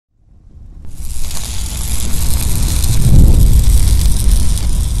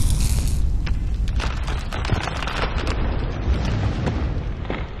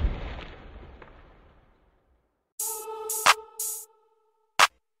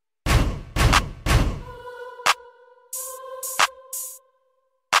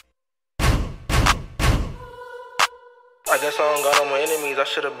guess I don't got no more enemies, I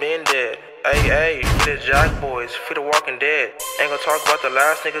should've been dead. Hey, we the Jack boys, free the walking dead. Ain't gonna talk about the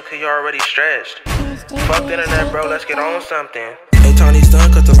last nigga cause you already stretched. Fuck the internet, bro, let's get on something. Hey, Tony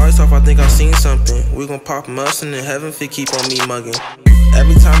Stun, cut the lights off, I think I seen something. We gon' pop mustin' in heaven if he keep on me mugging.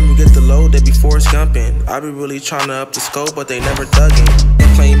 Every time we get the load, they be force gumping. I be really tryna up the scope, but they never thuggin'.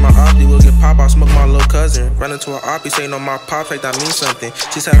 Playing my oppie, we'll get pop, I'll smoke my little cousin. Run into an oppie, say no my pops, like that means something.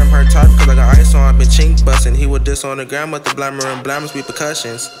 She said I'm her type, cause I got ice on, I been chink bustin'. He would diss on the ground, but the blammer and blammers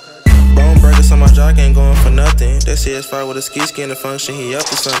repercussions. Bone burgers on my jock ain't going for nothing. They say it's fire with a ski skin to function, he up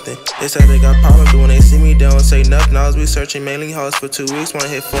to something. They said they got problems, but when they see me, they don't say nothing. I was researching mailing hosts for 2 weeks, wanna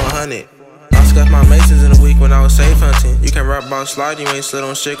hit 400. I scuffed my masons in a week when I was safe hunting. You can rap about slide, you ain't slid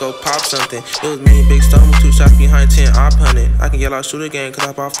on shit, go pop something. It was me and Big Stone with 2 shots behind 10 op hunting. I can yell out shoot again, cause I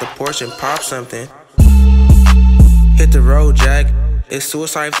hop off the porch and pop something. Hit the road, Jack. It's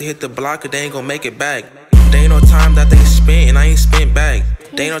suicide if they hit the block, cause they ain't gon' make it back. There ain't no time that they spent and I ain't spent back.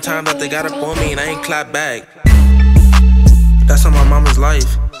 There ain't no time that they got up on me and I ain't clap back. That's on my mama's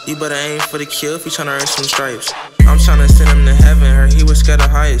life. You better aim for the kill if you tryna earn some stripes. I'm tryna send him to heaven, heard he was scared of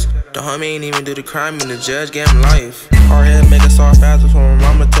heights. The homie ain't even do the crime and the judge gave him life. Hard head make us all fast, that's what my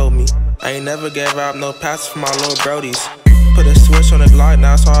mama told me. I ain't never gave out no passes for my little brodies. Put a switch on the Glock,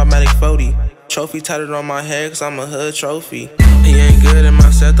 now it's automatic 40. Trophy tatted on my head cause I'm a hood trophy. He ain't good in my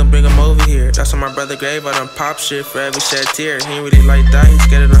set, don't bring him over here. That's on my brother grave, I done pop shit for every shed tear. He ain't really like that, he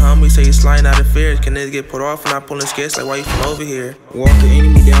scared of the homie, say he's sliding out of fear. Can niggas get put off and I pulling skates like why you from over here? Walk the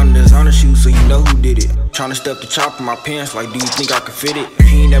enemy down in his honor shoes so you know who did it. Tryna step the chop in my pants like do you think I could fit it? If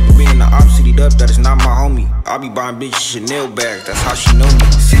he ain't never been in the op city up, that is not my homie. I be buying bitches Chanel bags, that's how she know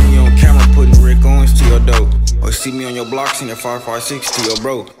me. See me on camera putting Rick Owens to your dough. Or see me on your block sending 556 to your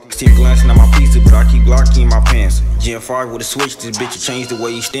bro. See him glancing at my pizza, but I keep Glocky in my pants. Gen 5 with a switch, this bitch will change the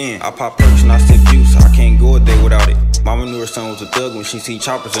way he stand. I pop perks and I sip juice, I can't go a day without it. Mama knew her son was a thug when she see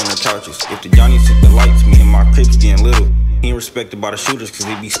choppers on her couches. If the Johnnies hit the lights, me and my Crips getting little. He ain't respected by the shooters cause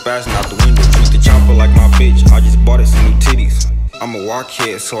they be spazzing out the window. Treat the chopper like my bitch, I just bought it some new titties. I'm a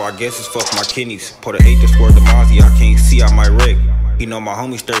walkhead, so I guess it's fuck my kidneys. Put an 8 to squirt the Mozzie, I can't see, I might wreck. He know my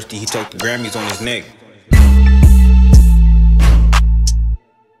homie's thirsty, he took the Grammys on his neck.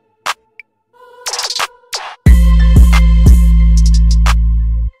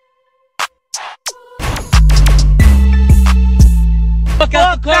 Fuck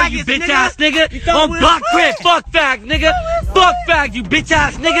out the car, you bitch ass nigga. On block print, fuck fag, nigga. Fuck fag, you bitch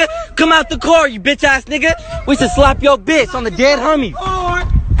ass nigga. Come out the car, you bitch ass nigga. We should slap your bitch on the dead homies.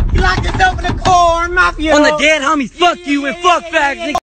 You locked yourself in the car, mafia. On the dead homies, fuck you and fuck fag, nigga.